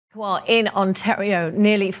Well, in Ontario,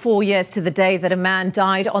 nearly 4 years to the day that a man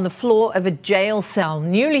died on the floor of a jail cell.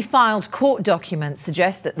 Newly filed court documents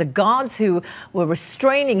suggest that the guards who were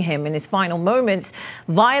restraining him in his final moments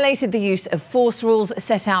violated the use of force rules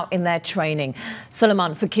set out in their training.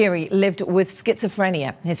 Suleiman Fakiri lived with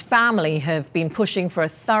schizophrenia. His family have been pushing for a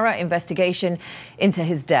thorough investigation into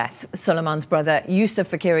his death. Suleiman's brother,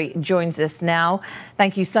 Yusuf Fakiri, joins us now.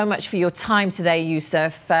 Thank you so much for your time today,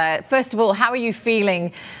 Yusuf. First of all, how are you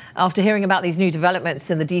feeling after hearing about these new developments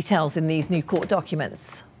and the details in these new court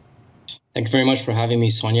documents? Thank you very much for having me,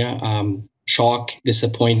 Sonia. Shock,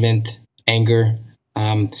 disappointment, anger.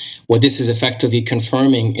 What this is effectively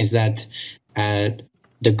confirming is that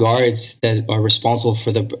the guards that are responsible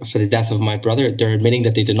for the death of my brother, they're admitting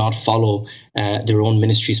that they did not follow their own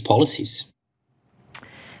ministry's policies.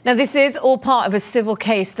 Now, this is all part of a civil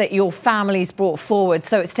case that your family's brought forward,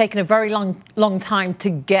 so it's taken a very long time to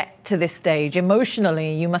get to this stage.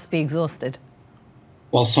 Emotionally, you must be exhausted.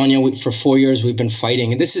 Well, Sonia, for 4 years we've been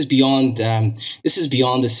fighting, and this is beyond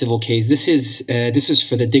the civil case. This is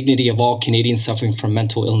for the dignity of all Canadians suffering from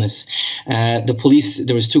mental illness. The police,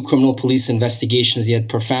 there was 2 criminal police investigations. Yet,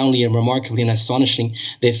 profoundly and remarkably and astonishing,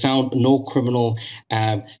 they found no criminal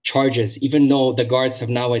charges. Even though the guards have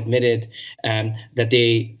now admitted that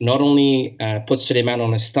they not only put Suleiman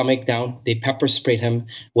on his stomach down, they pepper sprayed him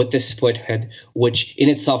with the spit hood, which in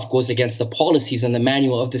itself goes against the policies and the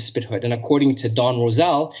manual of the spit hood. And according to Dawn Roselle,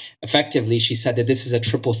 effectively, she said that this is a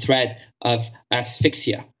triple threat of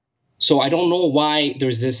asphyxia. So I don't know why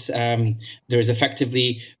there's this mystery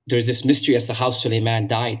as to how Suleiman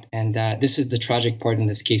died. And this is the tragic part in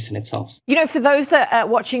this case in itself. You know, for those that are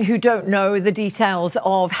watching who don't know the details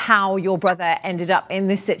of how your brother ended up in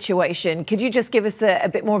this situation, could you just give us a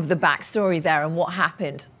bit more of the backstory there and what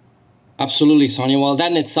happened? Absolutely, Sonia. Well,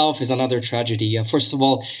 that in itself is another tragedy. First of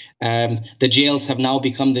all, the jails have now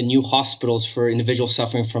become the new hospitals for individuals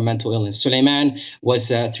suffering from mental illness. Suleiman was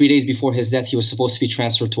 3 days before his death. He was supposed to be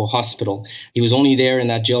transferred to a hospital. He was only there in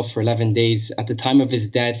that jail for 11 days. At the time of his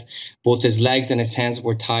death, both his legs and his hands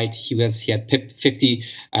were tied. He had 50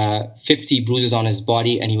 bruises on his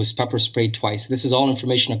body, and he was pepper sprayed twice. This is all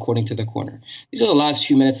information according to the coroner. These are the last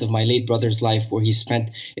few minutes of my late brother's life, where he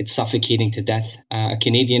spent it suffocating to death. A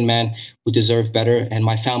Canadian man who deserved better, and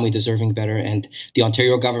my family deserving better. And the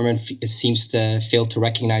Ontario government seems to fail to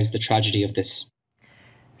recognize the tragedy of this.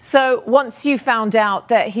 So once you found out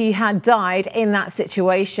that he had died in that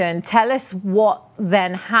situation, tell us what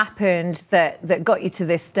then happened that got you to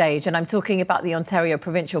this stage. And I'm talking about the Ontario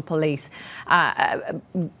Provincial Police. I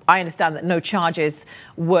understand that no charges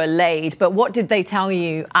were laid, but what did they tell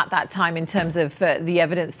you at that time in terms of the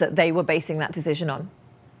evidence that they were basing that decision on?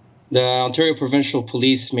 The Ontario Provincial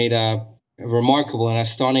Police made a remarkable and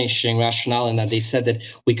astonishing rationale in that they said that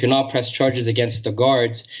we cannot press charges against the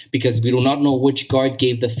guards because we do not know which guard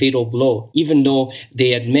gave the fatal blow, even though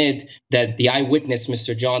they admit that the eyewitness,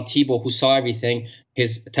 Mr. John Thibault, who saw everything,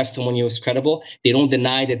 his testimony was credible. They don't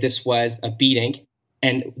deny that this was a beating.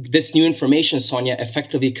 And this new information, Sonia,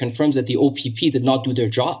 effectively confirms that the OPP did not do their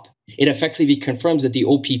job. It effectively confirms that the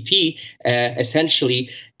OPP essentially,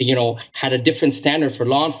 had a different standard for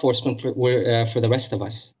law enforcement for the rest of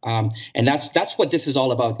us. And that's what this is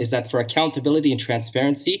all about, is that for accountability and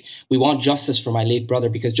transparency, we want justice for my late brother,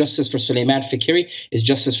 because justice for Suleiman Fakiri is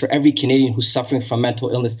justice for every Canadian who's suffering from mental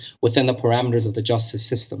illness within the parameters of the justice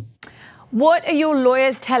system. What are your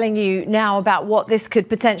lawyers telling you now about what this could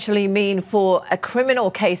potentially mean for a criminal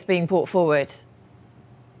case being brought forward?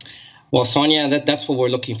 Well, Sonia, that's what we're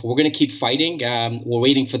looking for. We're going to keep fighting. We're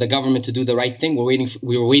waiting for the government to do the right thing.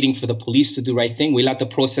 We were waiting for the police to do the right thing. We let the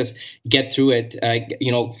process get through it,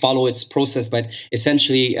 follow its process. But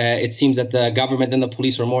essentially, it seems that the government and the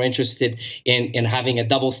police are more interested in having a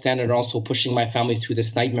double standard and also pushing my family through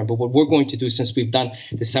this nightmare. But what we're going to do, since we've done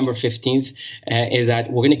December 15th, is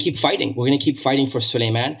that we're going to keep fighting. We're going to keep fighting for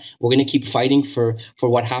Suleiman. We're going to keep fighting for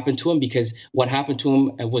what happened to him, because what happened to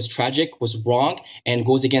him was tragic, was wrong, and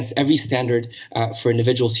goes against every standard for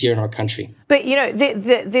individuals here in our country. But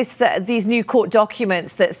these new court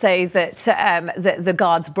documents that say that the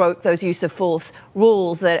guards broke those use of force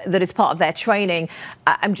rules that is part of their training.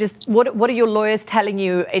 What are your lawyers telling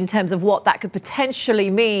you in terms of what that could potentially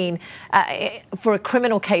mean for a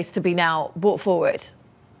criminal case to be now brought forward?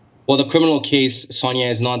 Well, the criminal case, Sonia,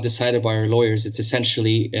 is not decided by our lawyers. It's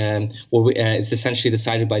essentially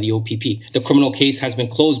decided by the OPP. The criminal case has been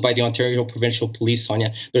closed by the Ontario Provincial Police,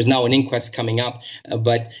 Sonia. There's now an inquest coming up,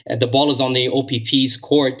 but the ball is on the OPP's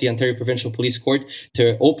court, the Ontario Provincial Police Court,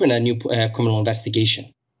 to open a new criminal investigation.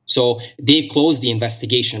 So they closed the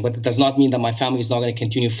investigation, but it does not mean that my family is not going to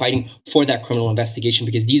continue fighting for that criminal investigation,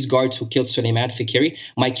 because these guards who killed Suleiman Fikiri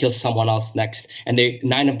might kill someone else next. And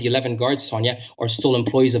 9 of the 11 guards, Sonia, are still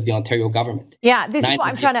employees of the Ontario government. Yeah, this is what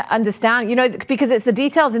I'm trying to understand, you know, because it's the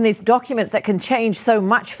details in these documents that can change so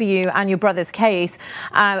much for you and your brother's case.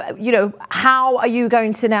 You know, how are you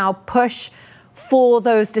going to now push for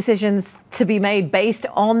those decisions to be made based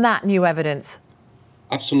on that new evidence?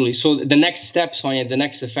 Absolutely. So the next step, Sonia, the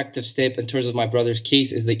next effective step in terms of my brother's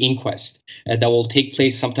case is the inquest that will take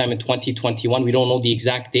place sometime in 2021. We don't know the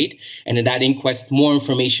exact date. And in that inquest, more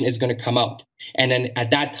information is going to come out. And then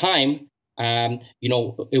at that time, you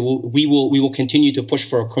know, we will continue to push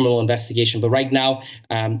for a criminal investigation. But right now,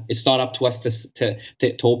 it's not up to us to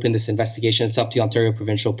open this investigation. It's up to the Ontario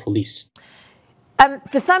Provincial Police.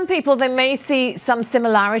 For some people, they may see some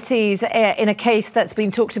similarities in a case that's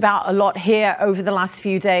been talked about a lot here over the last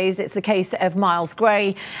few days. It's the case of Miles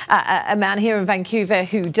Gray, a man here in Vancouver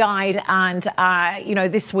who died. And, you know,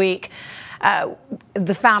 this week,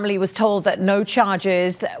 the family was told that no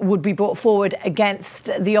charges would be brought forward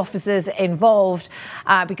against the officers involved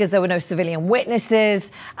because there were no civilian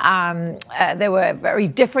witnesses. There were very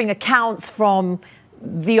differing accounts from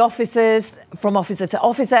the officers, from officer to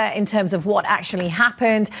officer, in terms of what actually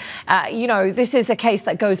happened. You know, this is a case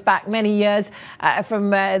that goes back many years from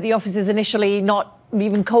the officers initially not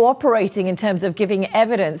even cooperating in terms of giving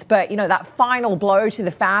evidence. But, you know, that final blow to the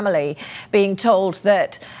family, being told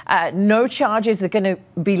that no charges are going to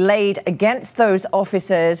be laid against those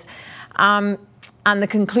officers. And the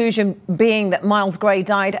conclusion being that Miles Gray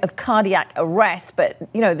died of cardiac arrest. But,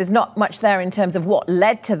 you know, there's not much there in terms of what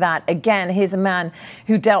led to that. Again, here's a man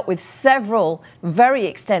who dealt with several very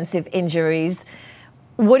extensive injuries.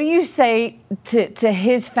 What do you say to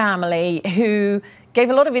his family, who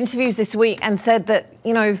gave a lot of interviews this week and said that,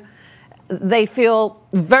 you know, they feel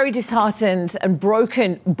very disheartened and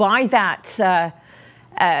broken by that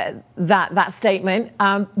that statement,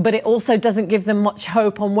 but it also doesn't give them much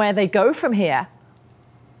hope on where they go from here?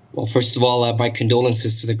 Well, first of all, my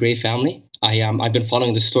condolences to the Gray family. I've been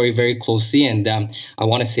following the story very closely, and I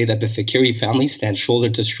want to say that the Fikiri family stands shoulder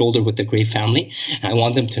to shoulder with the Gray family. I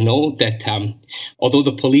want them to know that although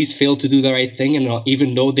the police failed to do the right thing, and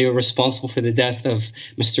even though they were responsible for the death of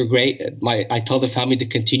Mr. Gray, I tell the family to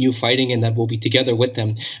continue fighting, and that we'll be together with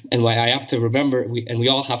them. And I have to remember, we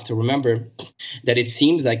all have to remember, that it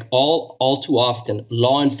seems like all too often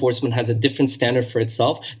law enforcement has a different standard for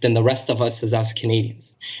itself than the rest of us as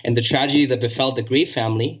Canadians. And the tragedy that befell the Gray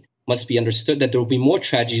family must be understood, that there will be more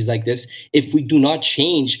tragedies like this if we do not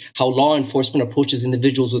change how law enforcement approaches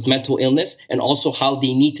individuals with mental illness, and also how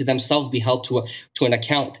they need to themselves be held to an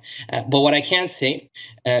account. But what I can say,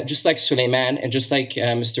 just like Suleiman and just like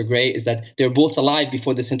Mr. Gray, is that they're both alive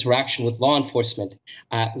before this interaction with law enforcement.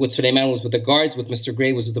 What Suleiman was with the guards, what Mr.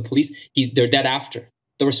 Gray was with the police, they're dead after.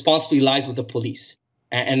 The responsibility lies with the police.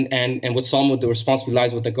 And with Solomon, the responsibility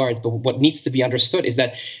lies with the guards. But what needs to be understood is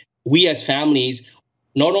that we as families,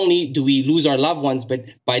 not only do we lose our loved ones, but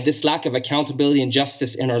by this lack of accountability and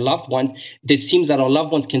justice in our loved ones, it seems that our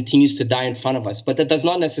loved ones continues to die in front of us. But that does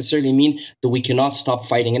not necessarily mean that we cannot stop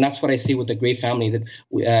fighting. And that's what I say with the Gray family,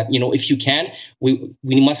 that, you know, if you can, we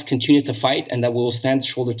must continue to fight, and that we will stand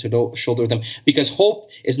shoulder to shoulder with them. Because hope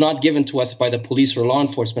is not given to us by the police or law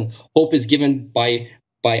enforcement. Hope is given by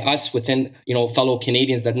us within, you know, fellow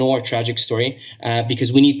Canadians that know our tragic story,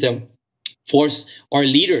 because we need to force our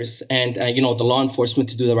leaders and, you know, the law enforcement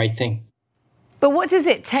to do the right thing. But what does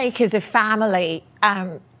it take as a family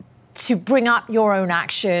to bring up your own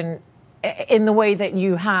action in the way that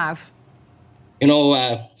you have? You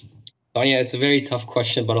know, Tanya, it's a very tough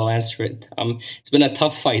question, but I'll answer it. It's been a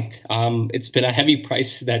tough fight. It's been a heavy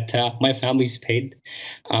price that my family's paid.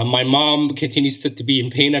 My mom continues to be in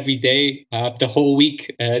pain every day. This whole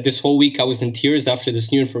week, I was in tears after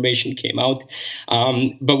this new information came out.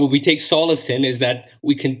 But what we take solace in is that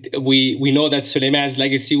we know that Suleiman's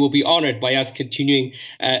legacy will be honored by us continuing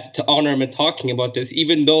to honor him and talking about this,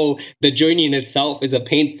 even though the journey in itself is a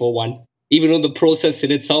painful one. Even though the process in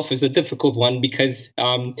itself is a difficult one, because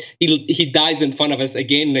he dies in front of us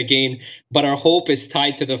again and again. But our hope is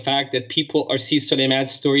tied to the fact that people see Suleiman's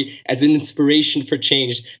story as an inspiration for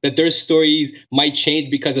change, that their stories might change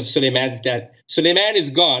because of Suleiman's death. Suleiman is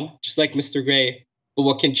gone, just like Mr. Gray. But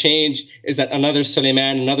what can change is that another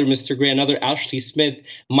Suleiman, another Mr. Gray, another Ashley Smith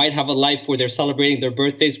might have a life where they're celebrating their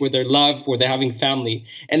birthdays, where they're loved, where they're having family.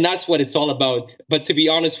 And that's what it's all about. But to be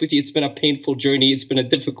honest with you, it's been a painful journey. It's been a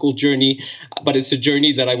difficult journey. But it's a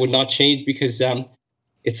journey that I would not change, because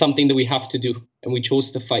it's something that we have to do. And we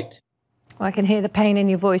chose to fight. Well, I can hear the pain in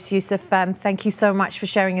your voice, Yusuf. Thank you so much for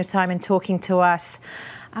sharing your time and talking to us.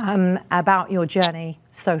 about your journey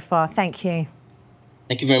so far. Thank you.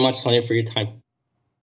 Thank you very much, Sonia, for your time.